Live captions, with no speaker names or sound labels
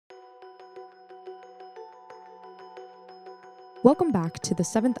Welcome back to the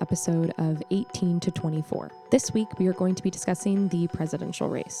 7th episode of 18 to 24. This week, we are going to be discussing the presidential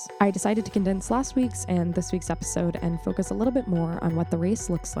race. I decided to condense last week's and this week's episode and focus a little bit more on what the race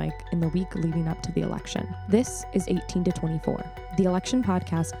looks like in the week leading up to the election. This is 18 to 24, the election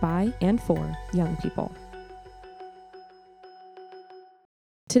podcast by and for young people.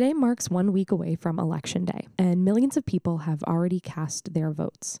 Today marks 1 week away from Election Day, and millions of people have already cast their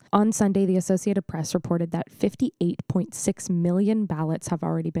votes. On Sunday, the Associated Press reported that 58.6 million ballots have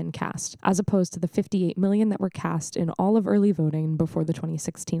already been cast, as opposed to the 58 million that were cast in all of early voting before the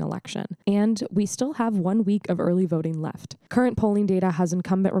 2016 election. And we still have 1 week of early voting left. Current polling data has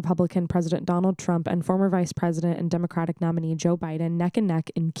incumbent Republican President Donald Trump and former Vice President and Democratic nominee Joe Biden neck and neck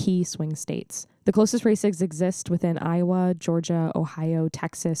in key swing states. The closest races exist within Iowa, Georgia, Ohio,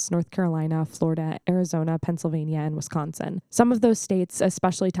 Texas, North Carolina, Florida, Arizona, Pennsylvania, and Wisconsin. Some of those states,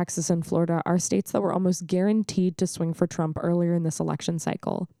 especially Texas and Florida, are states that were almost guaranteed to swing for Trump earlier in this election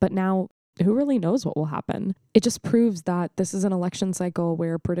cycle. But now, who really knows what will happen? It just proves that this is an election cycle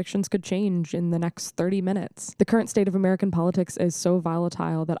where predictions could change in the next 30 minutes. The current state of American politics is so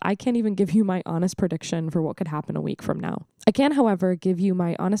volatile that I can't even give you my honest prediction for what could happen a week from now. I can, however, give you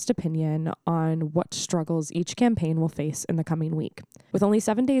my honest opinion on what struggles each campaign will face in the coming week. With only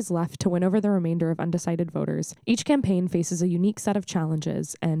 7 days left to win over the remainder of undecided voters, each campaign faces a unique set of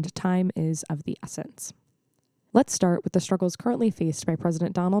challenges, and time is of the essence. Let's start with the struggles currently faced by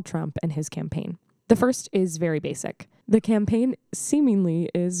President Donald Trump and his campaign. The first is very basic. The campaign seemingly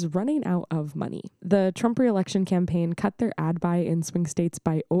is running out of money. The Trump re-election campaign cut their ad buy in swing states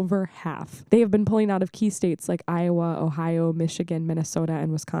by over half. They have been pulling out of key states like Iowa, Ohio, Michigan, Minnesota,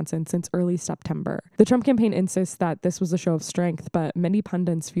 and Wisconsin since early September. The Trump campaign insists that this was a show of strength, but many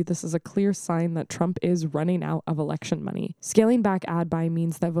pundits view this as a clear sign that Trump is running out of election money. Scaling back ad buy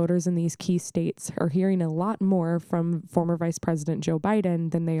means that voters in these key states are hearing a lot more from former Vice President Joe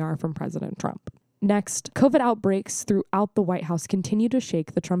Biden than they are from President Trump. Next, COVID outbreaks throughout the White House continue to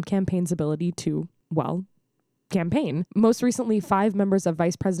shake the Trump campaign's ability to, campaign. Most recently, 5 members of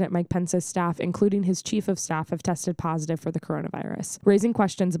Vice President Mike Pence's staff, including his chief of staff, have tested positive for the coronavirus, raising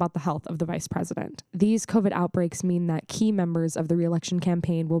questions about the health of the vice president. These COVID outbreaks mean that key members of the re-election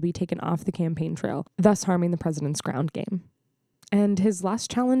campaign will be taken off the campaign trail, thus harming the president's ground game. And his last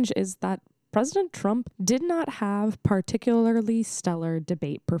challenge is that President Trump did not have particularly stellar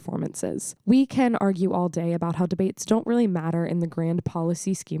debate performances. We can argue all day about how debates don't really matter in the grand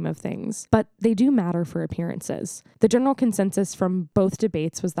policy scheme of things, but they do matter for appearances. The general consensus from both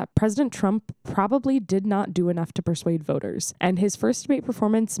debates was that President Trump probably did not do enough to persuade voters, and his first debate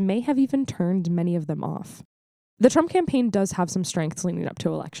performance may have even turned many of them off. The Trump campaign does have some strengths leading up to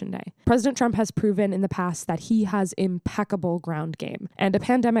Election Day. President Trump has proven in the past that he has impeccable ground game, and a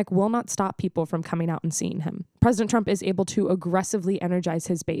pandemic will not stop people from coming out and seeing him. President Trump is able to aggressively energize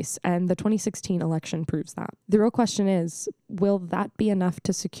his base, and the 2016 election proves that. The real question is, will that be enough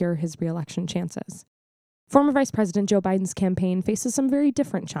to secure his re-election chances? Former Vice President Joe Biden's campaign faces some very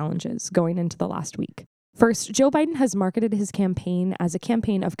different challenges going into the last week. First, Joe Biden has marketed his campaign as a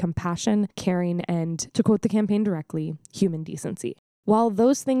campaign of compassion, caring, and, to quote the campaign directly, human decency. While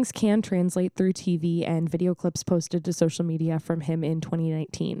those things can translate through TV and video clips posted to social media from him in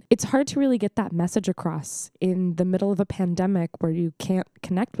 2019, it's hard to really get that message across in the middle of a pandemic where you can't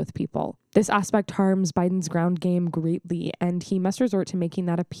connect with people. This aspect harms Biden's ground game greatly, and he must resort to making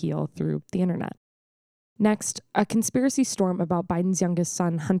that appeal through the internet. Next, a conspiracy storm about Biden's youngest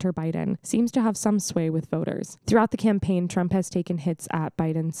son, Hunter Biden, seems to have some sway with voters. Throughout the campaign, Trump has taken hits at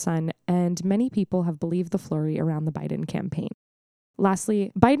Biden's son, and many people have believed the flurry around the Biden campaign.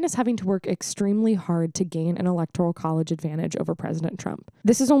 Lastly, Biden is having to work extremely hard to gain an electoral college advantage over President Trump.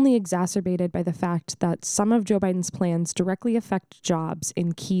 This is only exacerbated by the fact that some of Joe Biden's plans directly affect jobs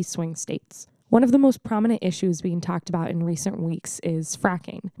in key swing states. One of the most prominent issues being talked about in recent weeks is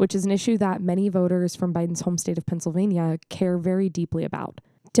fracking, which is an issue that many voters from Biden's home state of Pennsylvania care very deeply about.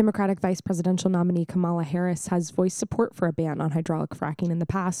 Democratic vice presidential nominee Kamala Harris has voiced support for a ban on hydraulic fracking in the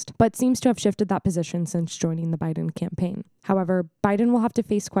past, but seems to have shifted that position since joining the Biden campaign. However, Biden will have to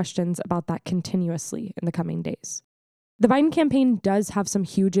face questions about that continuously in the coming days. The Biden campaign does have some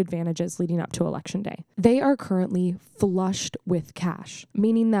huge advantages leading up to Election Day. They are currently flushed with cash,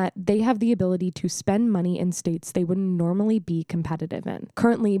 meaning that they have the ability to spend money in states they wouldn't normally be competitive in.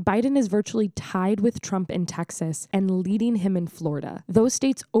 Currently, Biden is virtually tied with Trump in Texas and leading him in Florida. Those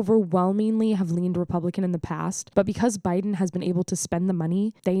states overwhelmingly have leaned Republican in the past, but because Biden has been able to spend the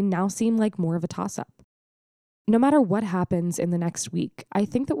money, they now seem like more of a toss-up. No matter what happens in the next week, I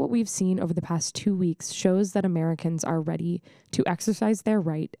think that what we've seen over the past 2 weeks shows that Americans are ready to exercise their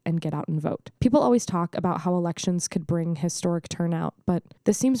right and get out and vote. People always talk about how elections could bring historic turnout, but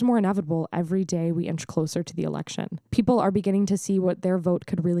this seems more inevitable every day we inch closer to the election. People are beginning to see what their vote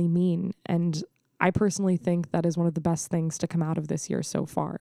could really mean, and I personally think that is one of the best things to come out of this year so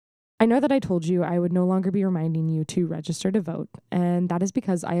far. I know that I told you I would no longer be reminding you to register to vote, and that is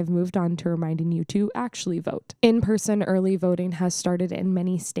because I have moved on to reminding you to actually vote. In-person early voting has started in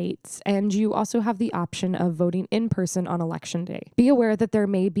many states, and you also have the option of voting in person on Election Day. Be aware that there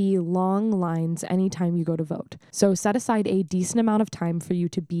may be long lines anytime you go to vote, so set aside a decent amount of time for you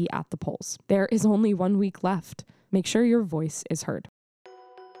to be at the polls. There is only 1 week left. Make sure your voice is heard.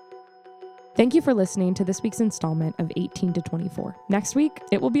 Thank you for listening to this week's installment of 18 to 24. Next week,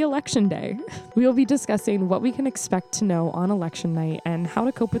 it will be Election Day. We will be discussing what we can expect to know on election night and how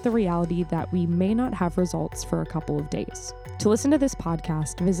to cope with the reality that we may not have results for a couple of days. To listen to this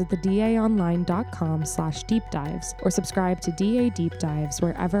podcast, visit thedaonline.com/deep dives or subscribe to DA Deep Dives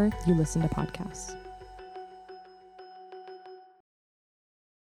wherever you listen to podcasts.